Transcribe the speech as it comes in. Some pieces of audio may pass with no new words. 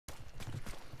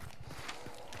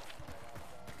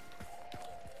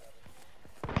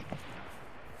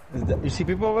You see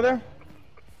people over there?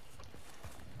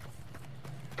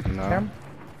 No. Cam?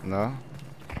 No.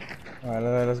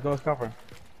 Alright, let's go cover.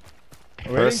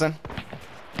 Ready? Person?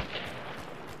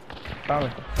 Found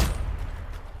me.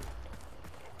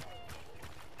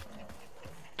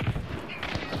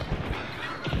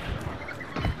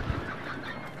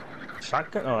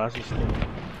 Shotgun? Oh, that's just thing.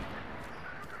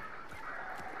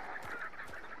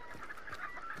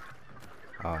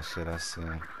 Oh shit, I see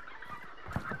him.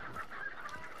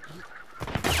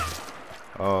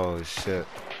 Oh shit.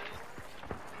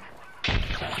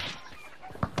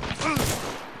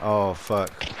 Oh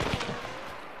fuck.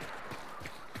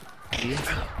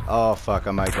 Oh fuck,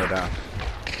 I might go down.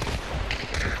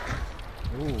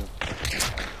 Ooh.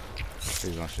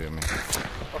 He's gonna shoot me.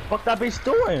 What the fuck that bitch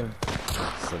doing?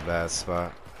 It's a bad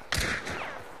spot.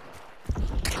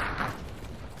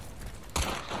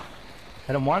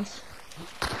 Hit him once.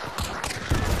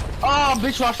 Oh,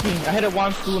 bitch rushed me. I hit it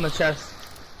once, two in the chest.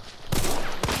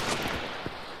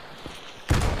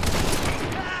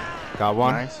 Got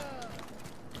one. Nice.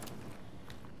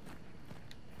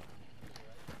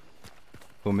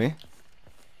 Who, me?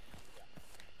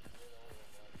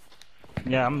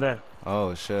 Yeah, I'm there.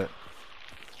 Oh shit.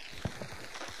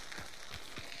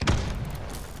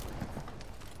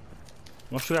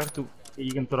 What should I have to?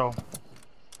 You can throw.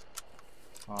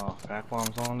 Oh, back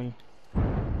bombs only.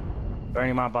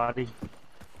 Burning my body.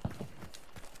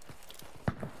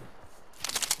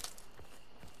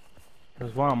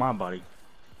 There's one on my body.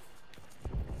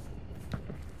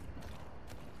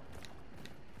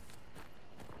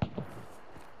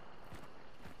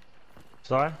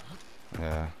 Sorry?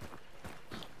 Yeah.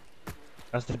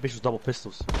 That's the bitch with double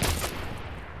pistols.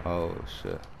 Oh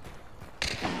shit.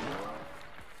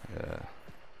 Yeah.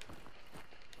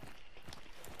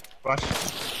 Rush.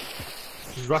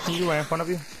 She's rushing you right in front of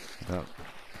you. Yep.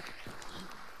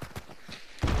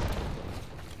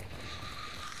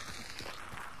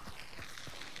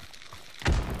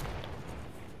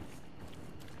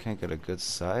 Can't get a good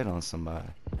sight on somebody.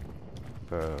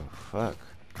 Bro, fuck.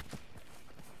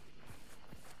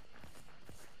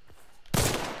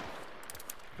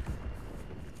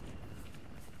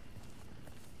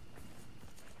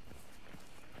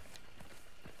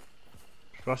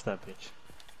 Rush that bitch.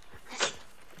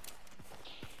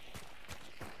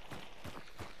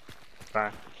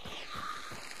 Back.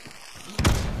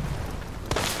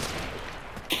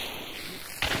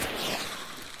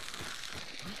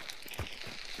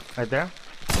 Right there?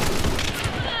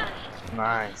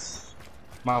 Nice.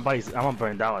 My body's, I'm gonna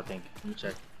burn down, I think. Let me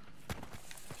check.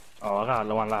 Oh, I got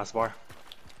one last bar.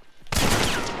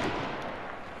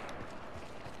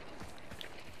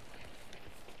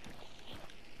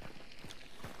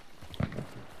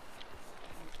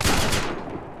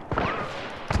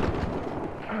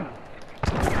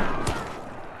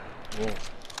 Whoa.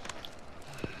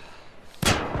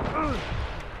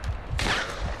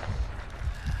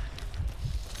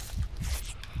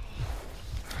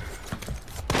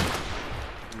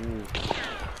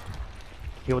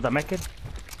 Here with that mech kid?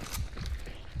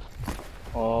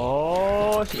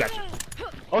 Oh, she got you.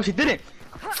 Oh, she didn't.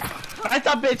 I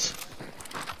thought, bitch.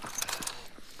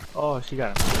 Oh, she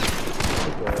got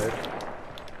him. Good.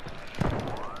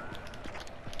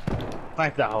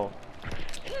 Snipe that hole.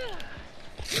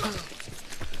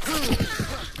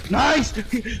 Nice!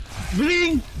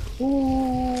 Bling!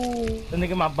 Ooh! The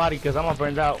nigga in my body, cause I'm gonna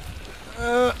burn out.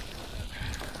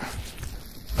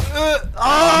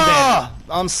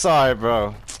 I'm sorry,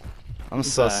 bro. I'm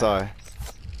so sorry.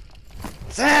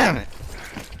 Damn it!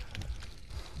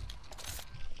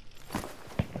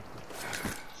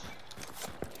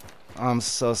 I'm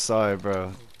so sorry,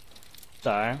 bro.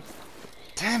 Sorry.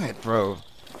 Damn it, bro.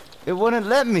 It wouldn't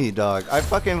let me, dog. I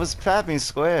fucking was tapping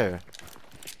square.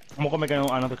 I'm gonna make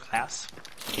another class.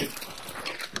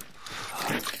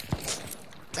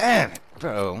 Damn it,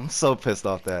 bro. I'm so pissed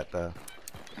off that, though.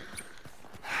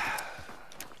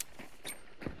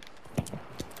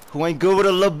 Who ain't good with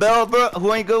a label, bro?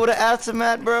 Who ain't good with an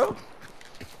aftermath, bro?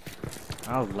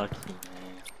 I was lucky,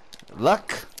 man.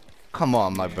 Luck? Come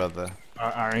on, my brother.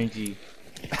 RNG.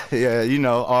 Yeah, you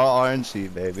know, all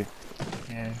RNG, baby.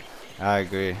 Yeah. I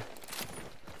agree.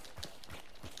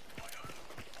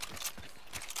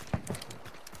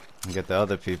 Get the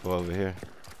other people over here.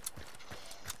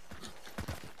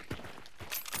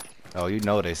 Oh, you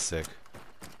know they sick.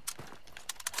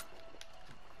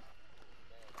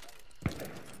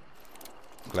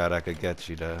 Glad I could get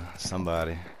you to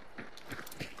somebody.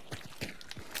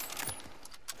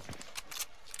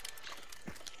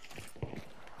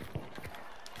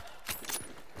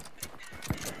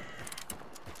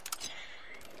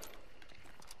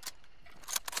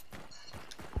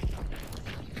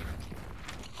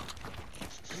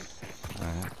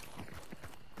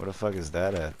 Where the fuck is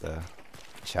that at, though?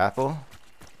 Chapel?